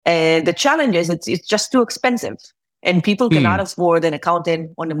And the challenge is it's just too expensive. And people cannot afford an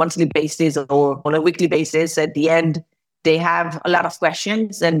accountant on a monthly basis or on a weekly basis. At the end, they have a lot of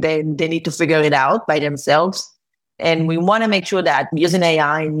questions and then they need to figure it out by themselves. And we want to make sure that using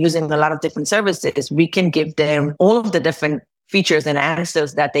AI and using a lot of different services, we can give them all of the different features and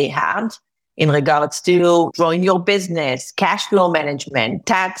answers that they have in regards to growing your business, cash flow management,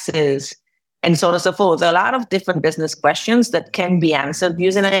 taxes, and so on and so forth. There are a lot of different business questions that can be answered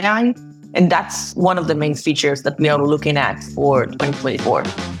using AI. And that's one of the main features that we are looking at for 2024.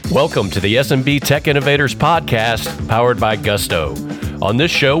 Welcome to the SMB Tech Innovators Podcast, powered by Gusto. On this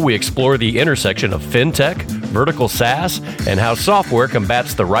show, we explore the intersection of fintech, vertical SaaS, and how software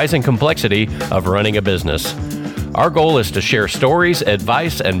combats the rising complexity of running a business. Our goal is to share stories,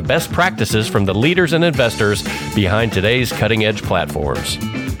 advice, and best practices from the leaders and investors behind today's cutting-edge platforms.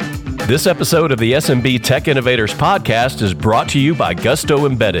 This episode of the SMB Tech Innovators Podcast is brought to you by Gusto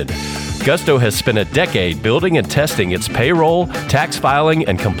Embedded. Gusto has spent a decade building and testing its payroll, tax filing,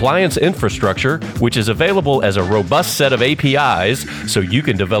 and compliance infrastructure, which is available as a robust set of APIs so you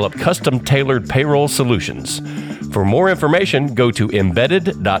can develop custom-tailored payroll solutions. For more information, go to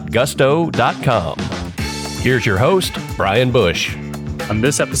embedded.gusto.com. Here's your host, Brian Bush. On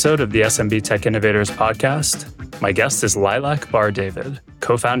this episode of the SMB Tech Innovators Podcast, my guest is Lilac Bar David,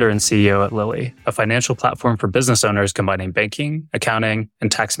 co-founder and CEO at Lily, a financial platform for business owners combining banking, accounting,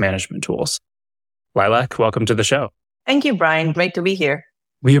 and tax management tools. Lilac, welcome to the show. Thank you, Brian. Great to be here.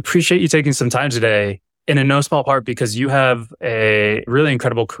 We appreciate you taking some time today, in no small part because you have a really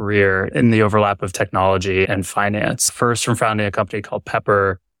incredible career in the overlap of technology and finance. First from founding a company called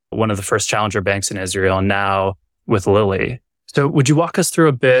Pepper, one of the first challenger banks in Israel, and now with Lily. So would you walk us through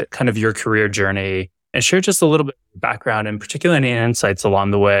a bit kind of your career journey and share just a little bit of background and particularly any insights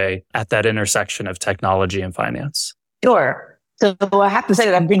along the way at that intersection of technology and finance? Sure. So I have to say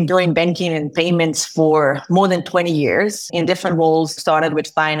that I've been doing banking and payments for more than 20 years in different roles. Started with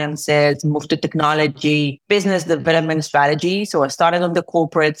finances, moved to technology, business development strategy. So I started on the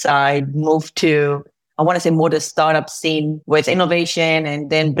corporate side, moved to, I want to say more the startup scene with innovation and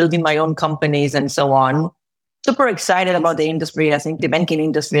then building my own companies and so on. Super excited about the industry. I think the banking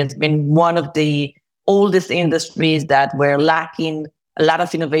industry has been one of the oldest industries that were lacking a lot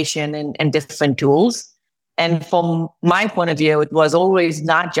of innovation and different tools. And from my point of view, it was always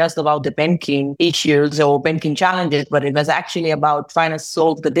not just about the banking issues or banking challenges, but it was actually about trying to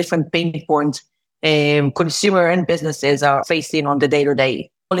solve the different pain points consumer and businesses are facing on the day-to-day.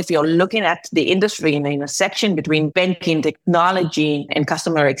 Well, if you're looking at the industry in the intersection between banking, technology, and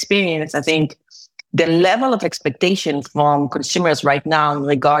customer experience, I think the level of expectation from consumers right now in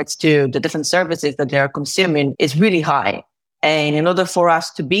regards to the different services that they're consuming is really high. And in order for us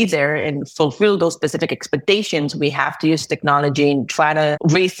to be there and fulfill those specific expectations, we have to use technology and try to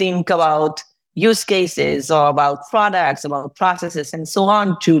rethink about use cases or about products, about processes, and so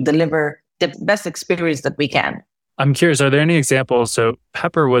on to deliver the best experience that we can. I'm curious, are there any examples? So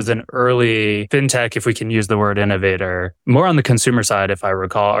Pepper was an early fintech, if we can use the word innovator, more on the consumer side, if I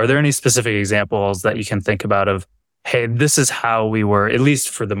recall. Are there any specific examples that you can think about of, hey, this is how we were, at least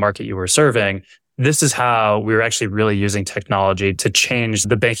for the market you were serving, this is how we were actually really using technology to change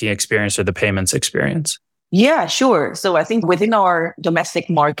the banking experience or the payments experience? Yeah, sure. So I think within our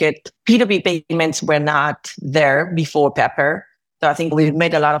domestic market, P2P payments were not there before Pepper. So I think we've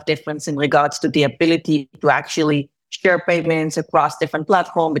made a lot of difference in regards to the ability to actually share payments across different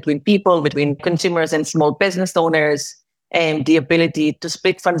platforms between people, between consumers and small business owners, and the ability to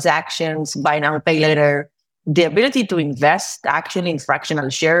split transactions, buy now, pay later, the ability to invest actually in fractional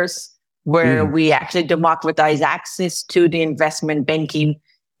shares, where we actually democratize access to the investment banking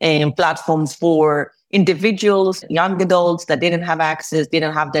platforms for individuals, young adults that didn't have access,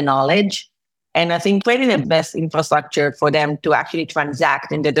 didn't have the knowledge. And I think creating the best infrastructure for them to actually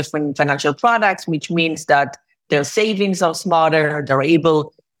transact in the different financial products, which means that their savings are smarter, they're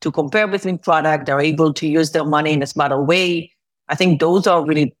able to compare between products, they're able to use their money in a smarter way. I think those are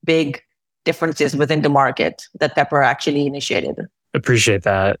really big differences within the market that Pepper actually initiated. Appreciate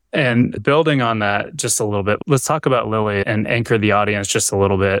that. And building on that just a little bit, let's talk about Lily and anchor the audience just a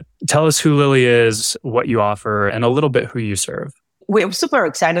little bit. Tell us who Lily is, what you offer, and a little bit who you serve. We're super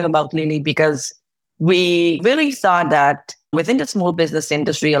excited about Lily because we really thought that within the small business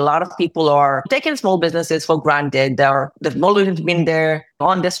industry, a lot of people are taking small businesses for granted. They've always been there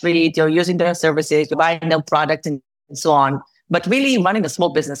on the street, you're using their services, you're buying their products and so on. But really running a small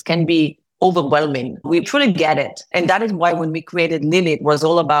business can be overwhelming. We truly get it. And that is why when we created Lily, it was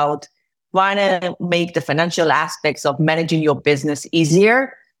all about trying to make the financial aspects of managing your business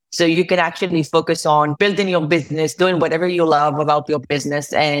easier So you can actually focus on building your business, doing whatever you love about your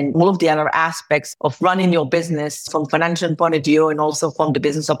business, and all of the other aspects of running your business from financial point of view and also from the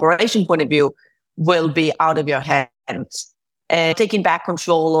business operation point of view will be out of your hands. And taking back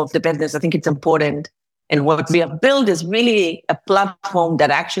control of the business, I think it's important. And what we have built is really a platform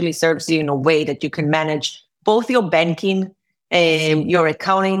that actually serves you in a way that you can manage both your banking, your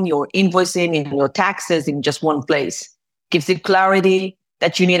accounting, your invoicing, and your taxes in just one place. Gives you clarity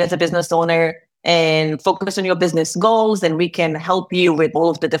that you need as a business owner, and focus on your business goals. And we can help you with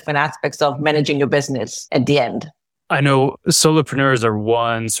all of the different aspects of managing your business at the end. I know solopreneurs are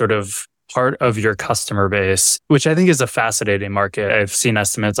one sort of part of your customer base, which I think is a fascinating market. I've seen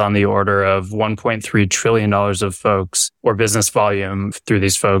estimates on the order of $1.3 trillion of folks or business volume through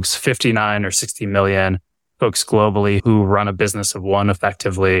these folks, 59 or 60 million folks globally who run a business of one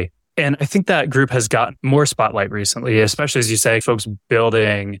effectively. And I think that group has gotten more spotlight recently, especially as you say, folks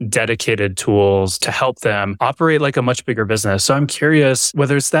building dedicated tools to help them operate like a much bigger business. So I'm curious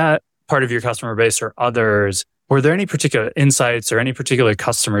whether it's that part of your customer base or others, were there any particular insights or any particular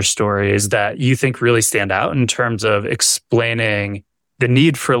customer stories that you think really stand out in terms of explaining the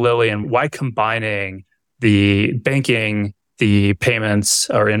need for Lily and why combining the banking, the payments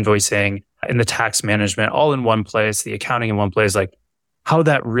or invoicing, and the tax management all in one place, the accounting in one place, like how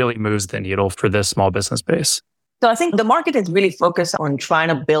that really moves the needle for this small business base? So I think the market is really focused on trying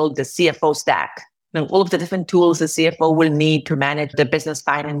to build the CFO stack. All of the different tools the CFO will need to manage the business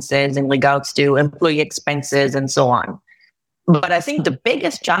finances in regards to employee expenses and so on. But I think the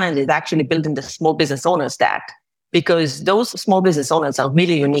biggest challenge is actually building the small business owner stack, because those small business owners are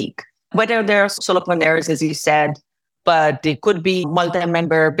really unique. Whether they're solopreneurs, as you said, but they could be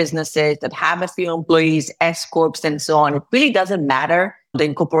multi-member businesses that have a few employees, S corps, and so on. It really doesn't matter the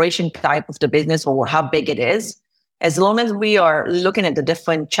incorporation type of the business or how big it is, as long as we are looking at the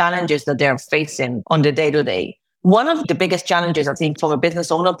different challenges that they're facing on the day-to-day. One of the biggest challenges, I think, from a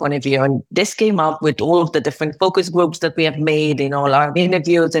business owner point of view, and this came up with all of the different focus groups that we have made in all our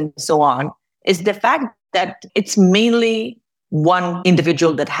interviews and so on, is the fact that it's mainly one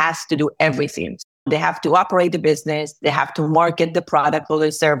individual that has to do everything. They have to operate the business, they have to market the product or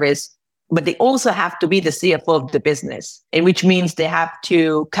the service, but they also have to be the CFO of the business, and which means they have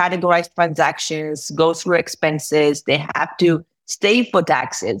to categorize transactions, go through expenses, they have to save for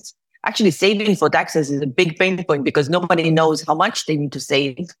taxes. Actually, saving for taxes is a big pain point because nobody knows how much they need to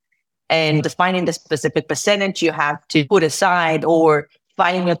save. And defining the specific percentage you have to put aside, or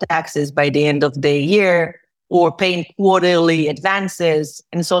filing your taxes by the end of the year, or paying quarterly advances,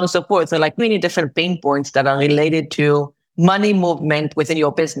 and so on and so forth. So like many different pain points that are related to money movement within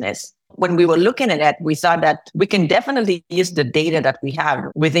your business. When we were looking at that, we thought that we can definitely use the data that we have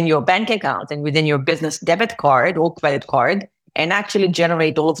within your bank account and within your business debit card or credit card, and actually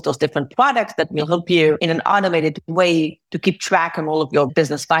generate all of those different products that will help you in an automated way to keep track on all of your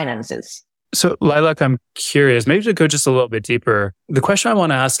business finances. So Lilac, I'm curious, maybe to go just a little bit deeper. The question I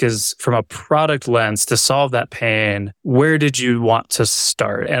want to ask is, from a product lens, to solve that pain, where did you want to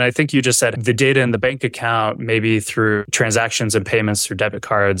start? And I think you just said the data in the bank account, maybe through transactions and payments through debit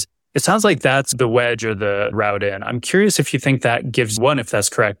cards. It sounds like that's the wedge or the route in. I'm curious if you think that gives, one, if that's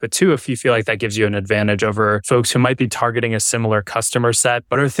correct, but two, if you feel like that gives you an advantage over folks who might be targeting a similar customer set,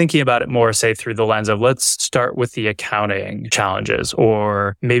 but are thinking about it more, say, through the lens of let's start with the accounting challenges,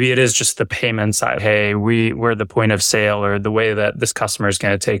 or maybe it is just the payment side. Hey, we're the point of sale or the way that this customer is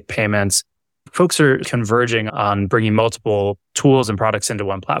going to take payments. Folks are converging on bringing multiple tools and products into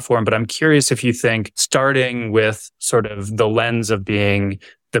one platform, but I'm curious if you think starting with sort of the lens of being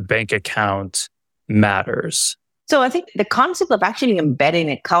the bank account matters. So I think the concept of actually embedding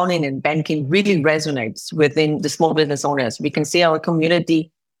accounting and banking really resonates within the small business owners. We can see our community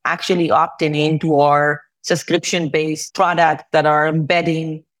actually opting into our subscription-based product that are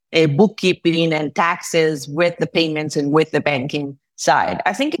embedding a bookkeeping and taxes with the payments and with the banking side.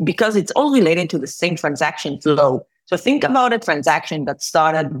 I think because it's all related to the same transaction flow. So think about a transaction that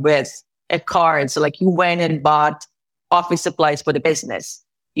started with a card. So like you went and bought office supplies for the business.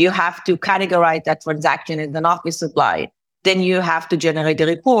 You have to categorize that transaction as an office supply. Then you have to generate the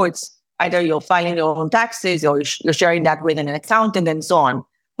reports. Either you're filing your own taxes or you're sharing that with an accountant and so on.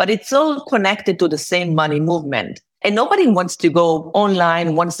 But it's all connected to the same money movement. And nobody wants to go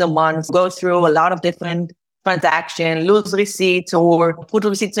online once a month, go through a lot of different transactions, lose receipts or put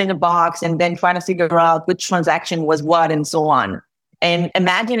receipts in a box and then try to figure out which transaction was what and so on. And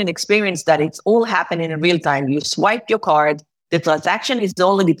imagine an experience that it's all happening in real time. You swipe your card, the transaction is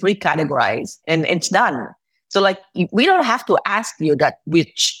already pre-categorized and it's done. So like, we don't have to ask you that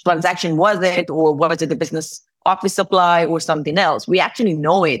which transaction was it, or was it a business office supply or something else. We actually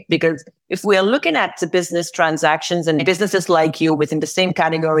know it because if we are looking at the business transactions and businesses like you within the same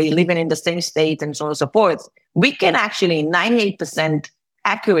category, living in the same state and so on and so forth, we can actually 98%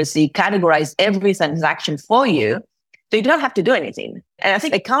 accuracy categorize every transaction for you. So you don't have to do anything. And I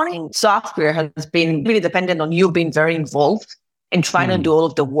think accounting software has been really dependent on you being very involved in trying to do all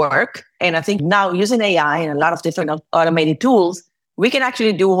of the work. And I think now using AI and a lot of different automated tools, we can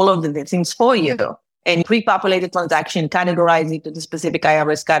actually do all of the things for you and pre-populate the transaction, categorize it to the specific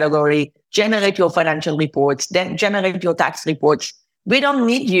IRS category, generate your financial reports, then generate your tax reports. We don't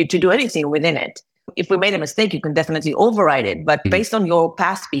need you to do anything within it. If we made a mistake, you can definitely override it. But based on your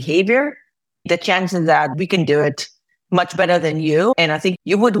past behavior, the chances that we can do it much better than you. And I think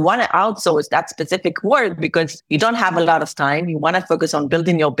you would want to outsource that specific work because you don't have a lot of time. You want to focus on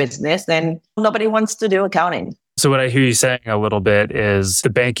building your business and nobody wants to do accounting. So what I hear you saying a little bit is the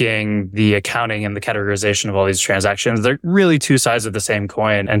banking, the accounting, and the categorization of all these transactions, they're really two sides of the same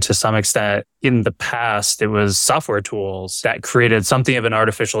coin. And to some extent, in the past, it was software tools that created something of an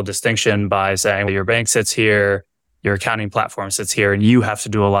artificial distinction by saying, well, your bank sits here, your accounting platform sits here, and you have to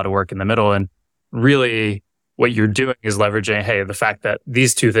do a lot of work in the middle. And really, what you're doing is leveraging, hey, the fact that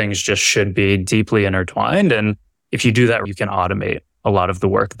these two things just should be deeply intertwined. And if you do that, you can automate a lot of the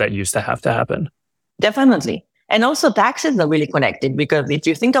work that used to have to happen. Definitely. And also taxes are really connected because if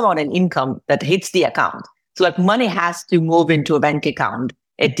you think about an income that hits the account, so like money has to move into a bank account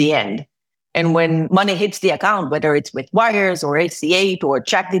at the end. And when money hits the account, whether it's with wires or ACH or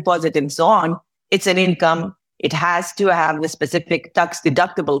check deposit and so on, it's an income. It has to have the specific tax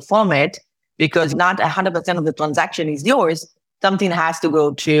deductible format because not 100% of the transaction is yours. Something has to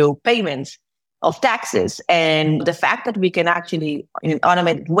go to payments of taxes. And the fact that we can actually, in an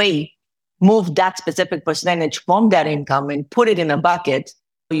automated way, move that specific percentage from that income and put it in a bucket,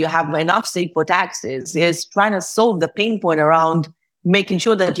 so you have enough saved for taxes, is trying to solve the pain point around making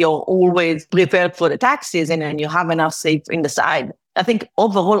sure that you're always prepared for the taxes and then you have enough saved in the side. I think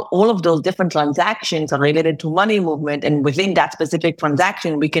overall, all of those different transactions are related to money movement. And within that specific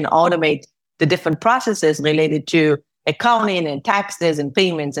transaction, we can automate the different processes related to accounting and taxes and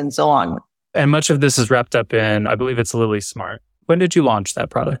payments and so on. And much of this is wrapped up in, I believe it's Lily Smart. When did you launch that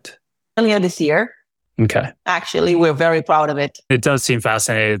product? Earlier this year. Okay. Actually, we're very proud of it. It does seem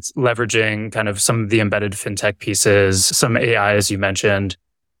fascinating. It's leveraging kind of some of the embedded fintech pieces, some AI, as you mentioned.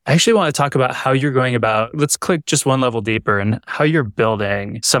 I actually want to talk about how you're going about, let's click just one level deeper and how you're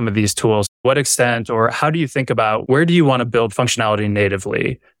building some of these tools. What extent, or how do you think about where do you want to build functionality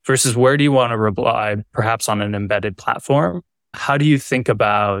natively versus where do you want to rely perhaps on an embedded platform? How do you think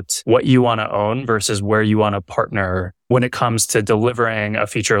about what you want to own versus where you want to partner when it comes to delivering a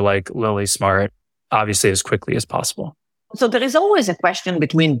feature like Lily Smart, obviously as quickly as possible? So there is always a question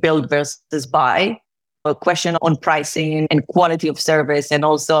between build versus buy, a question on pricing and quality of service, and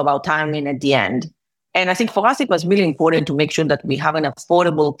also about timing at the end. And I think for us, it was really important to make sure that we have an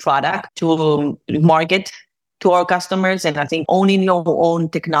affordable product to market to our customers. And I think owning your own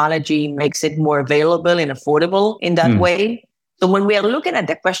technology makes it more available and affordable in that way. So when we are looking at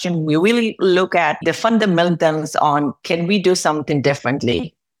the question, we really look at the fundamentals on, can we do something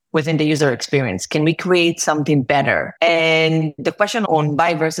differently within the user experience? Can we create something better? And the question on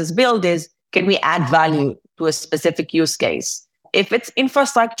buy versus build is, can we add value to a specific use case? If it's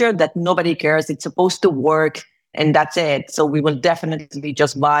infrastructure that nobody cares, it's supposed to work and that's it. So we will definitely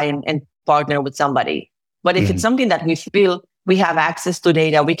just buy and partner with somebody. But if it's something that we feel we have access to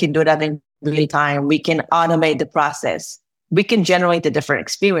data, we can do that in real time, we can automate the process, we can generate a different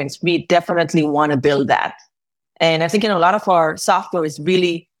experience, we definitely want to build that. And I think a lot of our software is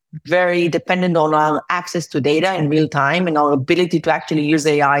really very dependent on our access to data in real time and our ability to actually use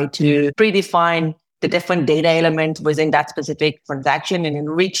AI to predefine the different data elements within that specific transaction and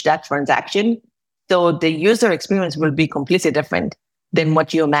enrich that transaction. So the user experience will be completely different than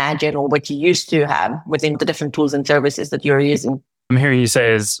what you imagine or what you used to have within the different tools and services that you're using. I'm hearing you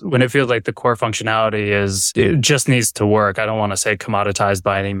say is when it feels like the core functionality is, it just needs to work. I don't want to say commoditized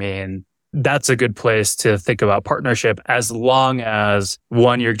by any means. That's a good place to think about partnership as long as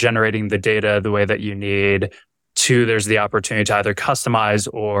one, you're generating the data the way that you need. Two, there's the opportunity to either customize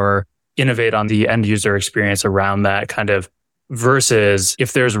or innovate on the end user experience around that kind of versus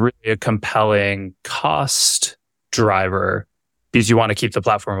if there's really a compelling cost driver because you want to keep the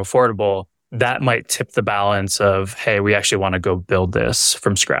platform affordable, that might tip the balance of, hey, we actually want to go build this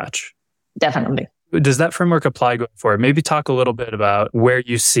from scratch. Definitely. Does that framework apply going forward? Maybe talk a little bit about where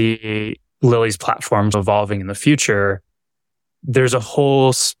you see Lily's platforms evolving in the future. There's a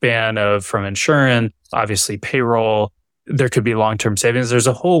whole span of from insurance, obviously payroll. there could be long-term savings. There's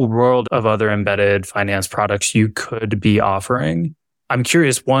a whole world of other embedded finance products you could be offering. I'm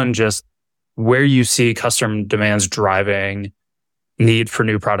curious, one, just where you see customer demands driving need for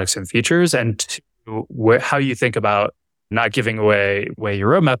new products and features, and two, how you think about not giving away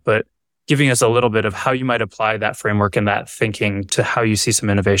your roadmap, but giving us a little bit of how you might apply that framework and that thinking to how you see some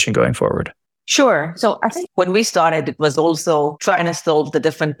innovation going forward. Sure. So I think when we started, it was also trying to solve the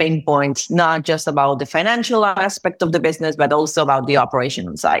different pain points, not just about the financial aspect of the business, but also about the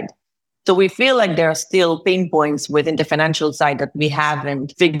operational side. So we feel like there are still pain points within the financial side that we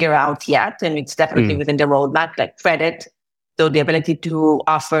haven't figured out yet. And it's definitely within the roadmap, like credit. So the ability to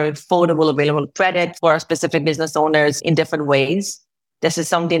offer affordable, available credit for specific business owners in different ways. This is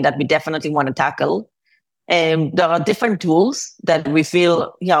something that we definitely want to tackle. And there are different tools that we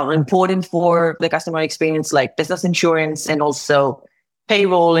feel are important for the customer experience, like business insurance and also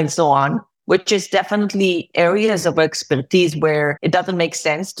payroll and so on, which is definitely areas of expertise where it doesn't make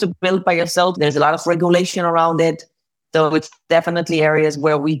sense to build by yourself. There's a lot of regulation around it. So it's definitely areas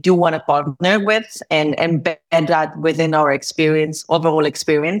where we do want to partner with and embed that within our experience, overall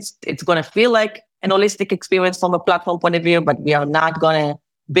experience. It's going to feel like an holistic experience from a platform point of view, but we are not going to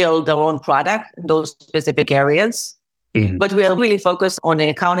build our own product in those specific areas. But we are really focused on the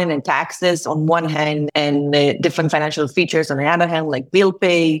accounting and taxes on one hand and different financial features on the other hand, like bill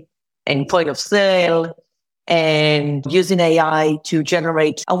pay and point of sale, and using AI to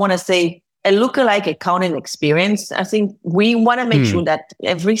generate, I want to say, a lookalike accounting experience. I think we want to make sure that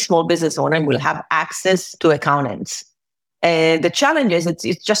every small business owner will have access to accountants. And the challenge is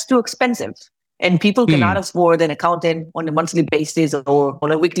it's just too expensive. And people cannot afford an accountant on a monthly basis or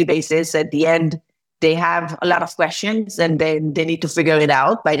on a weekly basis. At the end, they have a lot of questions and then they need to figure it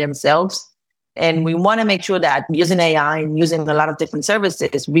out by themselves. And we want to make sure that using AI and using a lot of different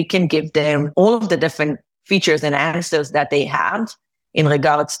services, we can give them all of the different features and answers that they have in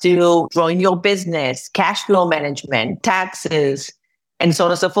regards to growing your business, cash flow management, taxes, and so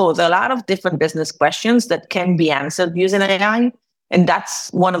on and so forth. There are a lot of different business questions that can be answered using AI. And that's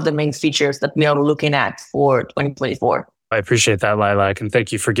one of the main features that we are looking at for 2024. I appreciate that, Lilac, and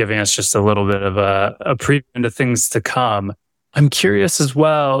thank you for giving us just a little bit of a preview into things to come. I'm curious as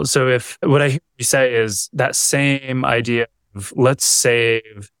well. So if what I hear you say is that same idea of let's save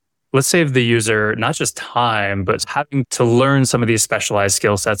the user not just time, but having to learn some of these specialized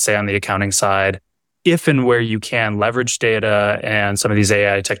skill sets, say on the accounting side, if and where you can leverage data and some of these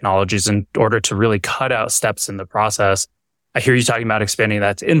AI technologies in order to really cut out steps in the process. I hear you talking about expanding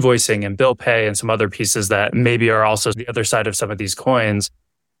that to invoicing and bill pay and some other pieces that maybe are also the other side of some of these coins.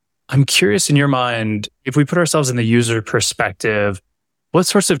 I'm curious, in your mind, if we put ourselves in the user perspective, what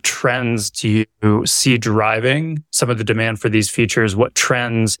sorts of trends do you see driving some of the demand for these features? What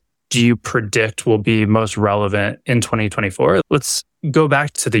trends do you predict will be most relevant in 2024? Let's go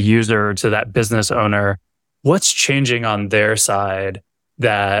back to the user, to that business owner. What's changing on their side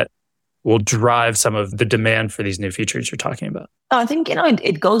that will drive some of the demand for these new features you're talking about? I think,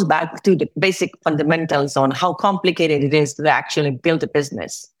 it goes back to the basic fundamentals on how complicated it is to actually build a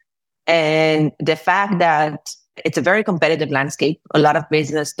business. And the fact that it's a very competitive landscape. A lot of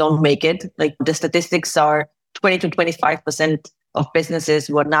businesses don't make it. Like the statistics are 20 to 25% of businesses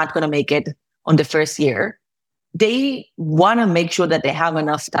who are not going to make it on the first year. They want to make sure that they have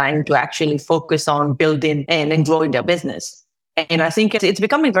enough time to actually focus on building and growing their business. And I think it's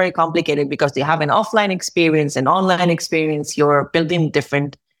becoming very complicated because you have an offline experience, an online experience. You're building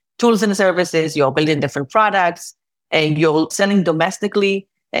different tools and services. You're building different products, and you're selling domestically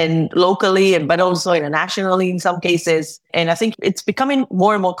and locally, but also internationally in some cases. And I think it's becoming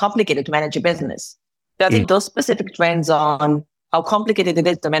more and more complicated to manage a business. So I think those specific trends on how complicated it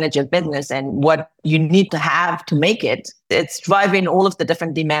is to manage a business and what you need to have to make it, it's driving all of the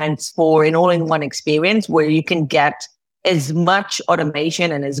different demands for an all-in-one experience where you can get as much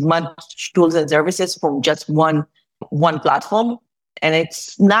automation and as much tools and services from just one platform. And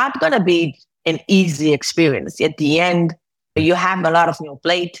it's not going to be an easy experience. At the end, you have a lot on your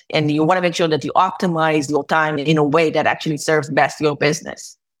plate and you want to make sure that you optimize your time in a way that actually serves best your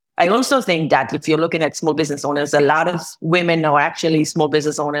business. I also think that if you're looking at small business owners, a lot of women are actually small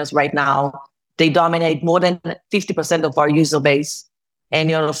business owners right now. They dominate more than 50% of our user base.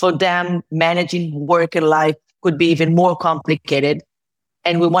 And for them, managing work and life could be even more complicated.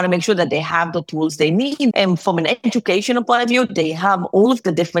 And we want to make sure that they have the tools they need. And from an educational point of view, they have all of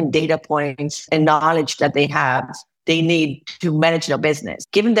the different data points and knowledge that they need to manage their business.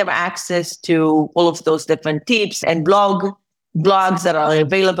 Giving them access to all of those different tips and blogs that are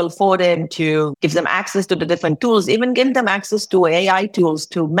available for them, to give them access to the different tools, even give them access to AI tools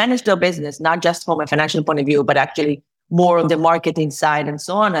to manage their business, not just from a financial point of view, but actually more on the marketing side and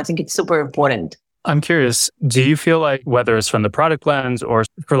so on. I think it's super important. I'm curious, do you feel like whether it's from the product lens or,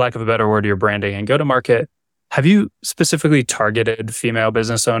 for lack of a better word, your branding and go-to-market, have you specifically targeted female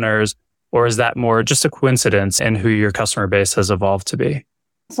business owners, or is that more just a coincidence in who your customer base has evolved to be?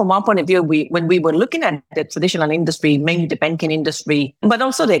 From our point of view, when we were looking at the traditional industry, mainly the banking industry, but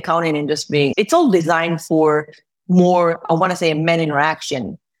also the accounting industry, it's all designed for more, I want to say, a men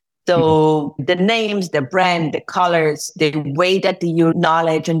interaction. So the names, the brand, the colors, the way that you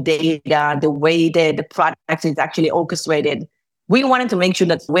knowledge and data, the way that the product is actually orchestrated. We wanted to make sure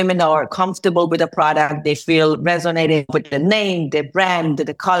that women are comfortable with the product. They feel resonated with the name, the brand,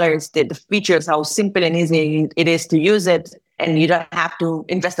 the colors, the features, how simple and easy it is to use it. And you don't have to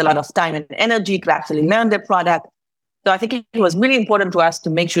invest a lot of time and energy to actually learn the product. So I think it was really important to us to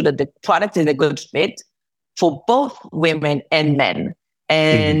make sure that the product is a good fit for both women and men.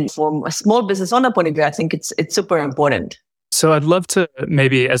 And from a small business owner point of view, I think it's super important. So I'd love to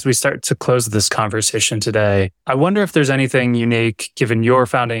maybe, as we start to close this conversation today, I wonder if there's anything unique, given your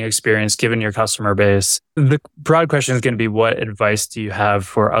founding experience, given your customer base. The broad question is going to be, what advice do you have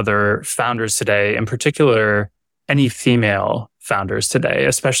for other founders today, in particular, any female founders today,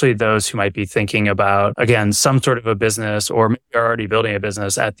 especially those who might be thinking about, again, some sort of a business or maybe are already building a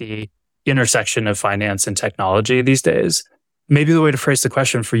business at the intersection of finance and technology these days? Maybe the way to phrase the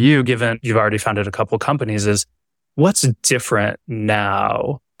question for you, given you've already founded a couple companies, is what's different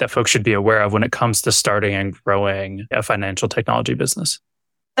now that folks should be aware of when it comes to starting and growing a financial technology business?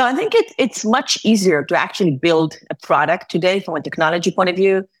 So I think it's much easier to actually build a product today from a technology point of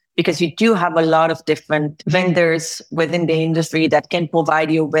view, because you do have a lot of different vendors within the industry that can provide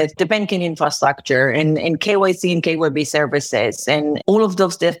you with the banking infrastructure and KYC and KYB services and all of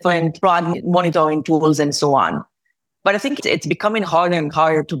those different fraud monitoring tools and so on. But I think it's becoming harder and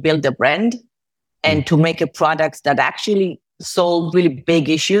harder to build a brand and to make a product that actually solve really big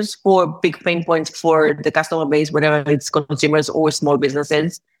issues for big pain points for the customer base, whether it's consumers or small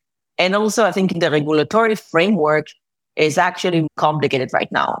businesses. And also, I think the regulatory framework is actually complicated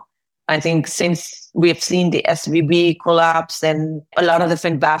right now. I think since we have seen the SVB collapse and a lot of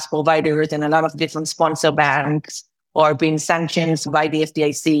different VAS providers and a lot of different sponsor banks are being sanctioned by the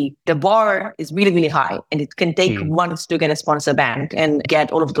FDIC, the bar is really, really high. And it can take months to get a sponsor bank and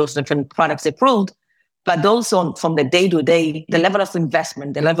get all of those different products approved. But also from the day-to-day, the level of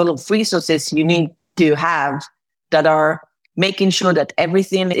investment, the level of resources you need to have that are making sure that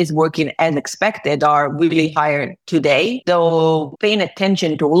everything is working as expected are really higher today. So paying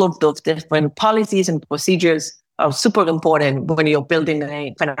attention to all of those different policies and procedures are super important when you're building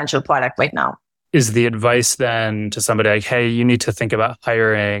a financial product right now. Is the advice then to somebody like, hey, you need to think about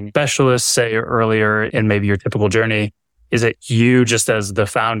hiring specialists, say earlier in maybe your typical journey? Is it you just as the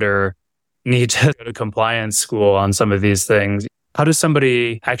founder need to go to compliance school on some of these things? How does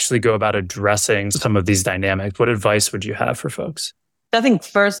somebody actually go about addressing some of these dynamics? What advice would you have for folks? I think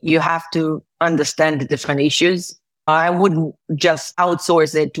first you have to understand the different issues. I wouldn't just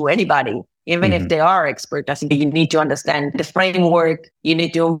outsource it to anybody. Even if they are expert, I think you need to understand the framework. You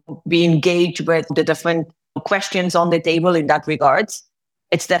need to be engaged with the different questions on the table in that regards.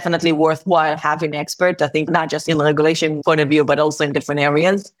 It's definitely worthwhile having an expert, I think, not just in regulation point of view, but also in different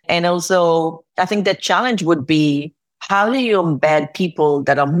areas. And also, I think the challenge would be, how do you embed people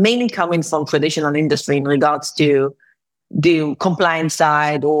that are mainly coming from traditional industry in regards to the compliance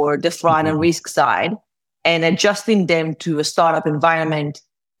side or the fraud and risk side, and adjusting them to a startup environment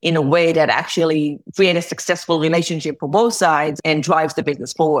in a way that actually create a successful relationship for both sides and drives the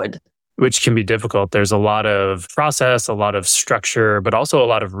business forward. Which can be difficult. There's a lot of process, a lot of structure, but also a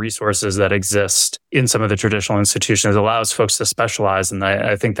lot of resources that exist in some of the traditional institutions. It allows folks to specialize. And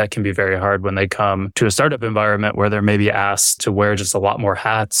I think that can be very hard when they come to a startup environment where they're maybe asked to wear just a lot more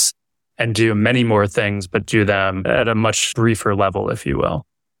hats and do many more things, but do them at a much briefer level, if you will.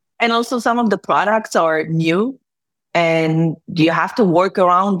 And also some of the products are new. And you have to work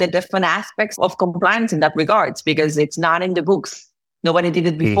around the different aspects of compliance in that regards, because it's not in the books. Nobody did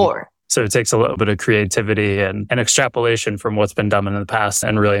it before. So it takes a little bit of creativity and extrapolation from what's been done in the past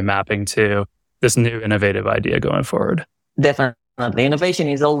and really mapping to this new innovative idea going forward. Definitely. Innovation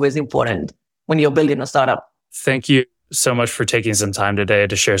is always important when you're building a startup. Thank you so much for taking some time today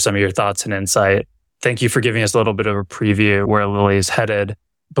to share some of your thoughts and insight. Thank you for giving us a little bit of a preview where Lily is headed.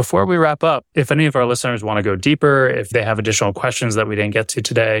 Before we wrap up, if any of our listeners want to go deeper, if they have additional questions that we didn't get to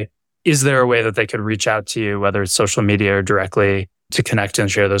today, is there a way that they could reach out to you, whether it's social media or directly, to connect and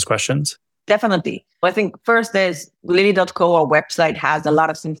share those questions? Definitely. I think first there's Lily.co, our website has a lot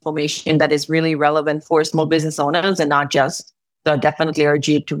of information that is really relevant for small business owners and not just. So definitely urge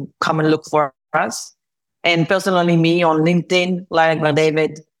you to come and look for us. And personally, me on LinkedIn, Lilac Bar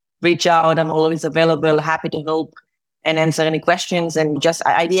David, reach out. I'm always available, happy to help and answer any questions and just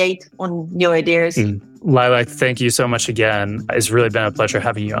ideate on new ideas. Lilac, thank you so much again. It's really been a pleasure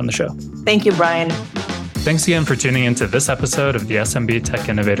having you on the show. Thank you, Brian. Thanks again for tuning into this episode of the SMB Tech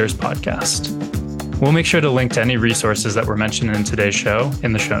Innovators podcast. We'll make sure to link to any resources that were mentioned in today's show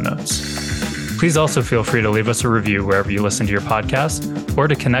in the show notes. Please also feel free to leave us a review wherever you listen to your podcast or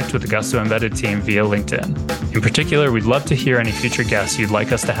to connect with the Gusto Embedded team via LinkedIn. In particular, we'd love to hear any future guests you'd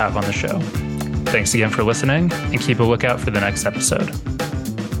like us to have on the show. Thanks again for listening and keep a lookout for the next episode.